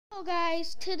Hello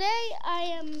guys, today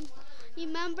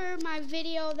remember my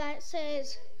video that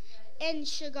says in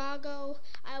Chicago?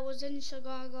 I was in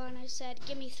Chicago and I said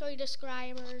give me 3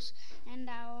 subscribers and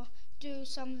I'll do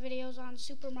some videos on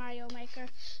Super Mario Maker.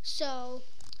 So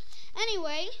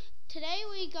anyway, today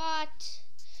we got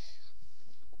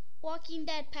Walking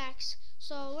Dead packs.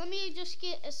 So let me just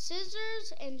get a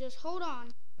scissors and just hold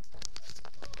on.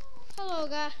 Hello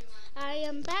guys, I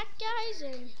am back guys,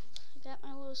 and I got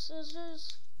my little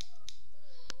scissors.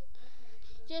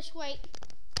 Just wait.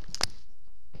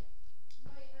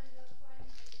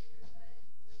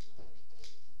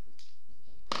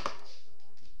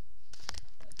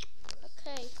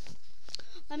 Okay,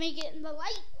 let me get in the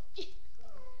light.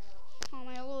 Oh,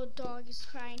 my little dog is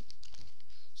crying.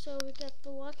 So we got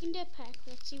the Walking Dead pack.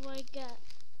 Let's see what I got.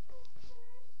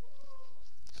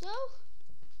 So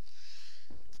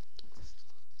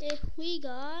we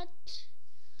got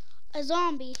a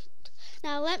zombie.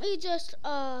 Now let me just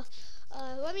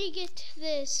let me get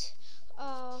this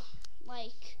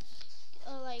like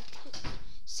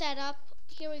set up.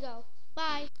 Here we go.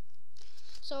 Bye.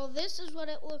 So this is what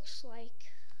it looks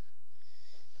like.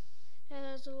 It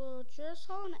has a little dress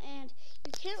on, and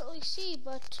you can't really see,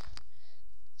 but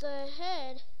the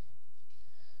head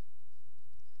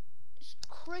is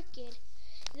crooked.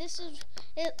 This is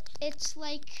it. It's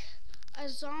like a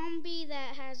zombie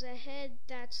that has a head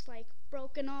that's like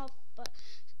broken off, but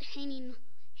hanging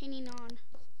on.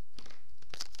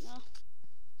 No,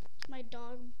 my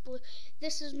dog Blue.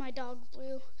 This is my dog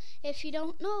Blue. If you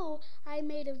don't know, I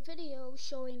made a video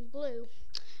showing Blue.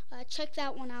 Check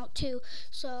that one out too.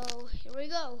 So here we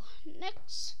go.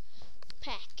 Next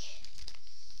pack.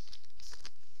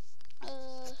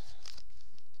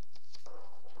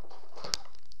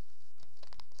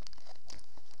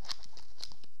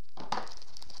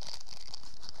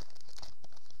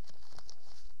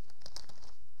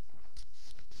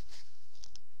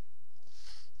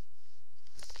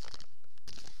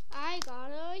 I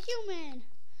got a human.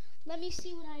 Let me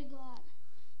see what I got.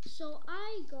 So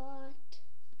I got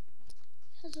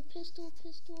has a pistol.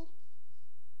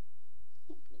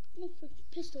 No,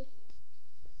 pistol.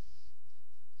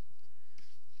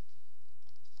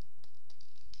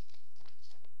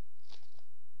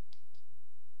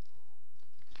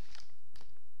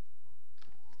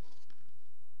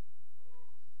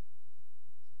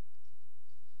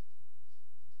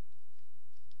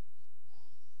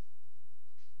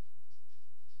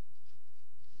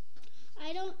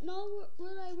 I don't know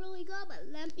what I really got, but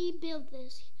let me build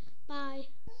this. Bye.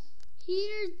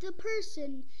 Here's the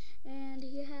person, and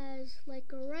he has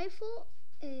like a rifle,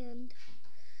 and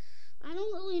I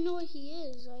don't really know what he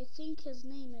is. I think his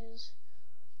name is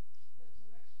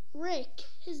Rick.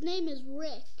 His name is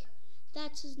Rick.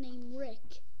 That's his name,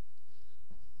 Rick.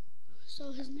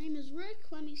 So his name is Rick.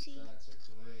 Let me see.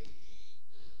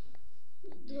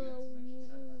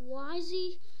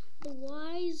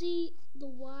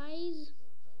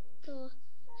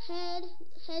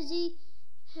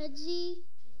 Headsy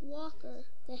Walker.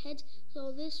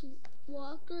 So this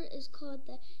walker is called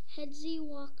the Headsy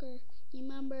Walker. You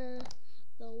remember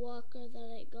the walker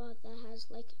that I got that has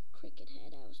like a cricket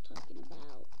head I was talking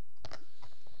about?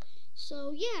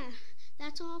 So yeah,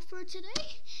 that's all for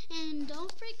today. And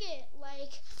don't forget,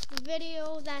 like the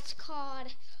video that's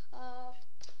called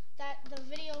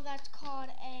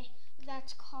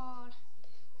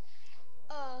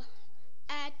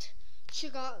at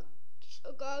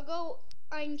Chicago,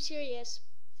 I'm serious.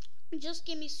 Just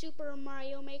give me Super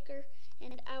Mario Maker,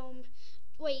 and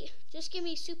wait. Just give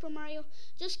me Super Mario.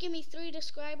 Just give me 3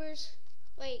 subscribers.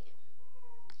 Wait.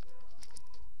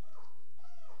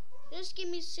 Just give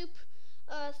me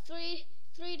three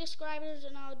subscribers,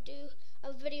 and I'll do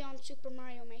a video on Super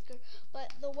Mario Maker.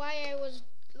 But the why I was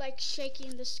like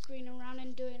shaking the screen around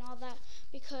and doing all that,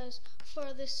 because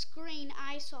for the screen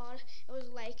I saw it was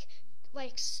like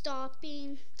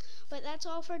stopping. But that's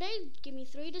all for today. Give me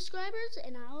 3 subscribers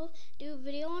and I'll do a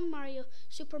video on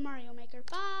Super Mario Maker.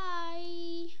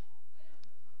 Bye.